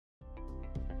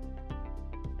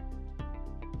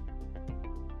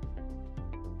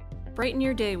Brighten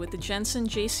your day with the Jensen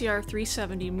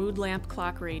JCR-370 Mood Lamp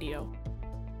Clock Radio.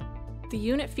 The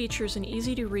unit features an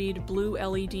easy-to-read blue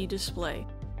LED display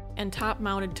and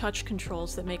top-mounted touch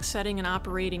controls that make setting and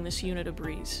operating this unit a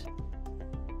breeze.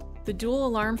 The dual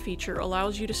alarm feature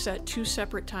allows you to set 2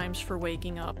 separate times for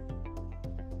waking up.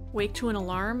 Wake to an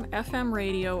alarm, FM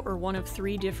radio, or one of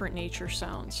 3 different nature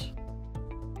sounds.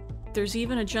 There's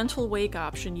even a gentle wake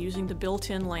option using the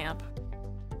built-in lamp.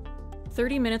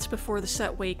 30 minutes before the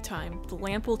set wake time, the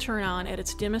lamp will turn on at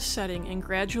its dimmest setting and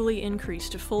gradually increase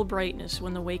to full brightness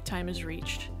when the wake time is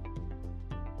reached.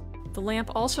 The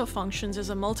lamp also functions as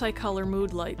a multicolor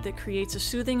mood light that creates a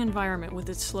soothing environment with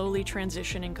its slowly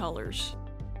transitioning colors.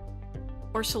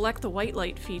 Or select the white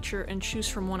light feature and choose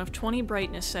from one of 20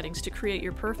 brightness settings to create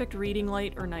your perfect reading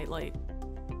light or night light.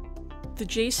 The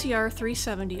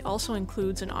JCR-370 also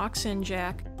includes an aux-in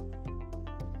jack,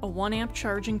 a 1-amp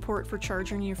charging port for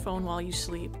charging your phone while you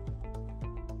sleep,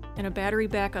 and a battery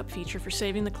backup feature for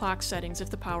saving the clock settings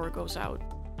if the power goes out.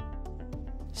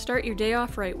 Start your day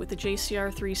off right with the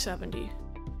JCR-370.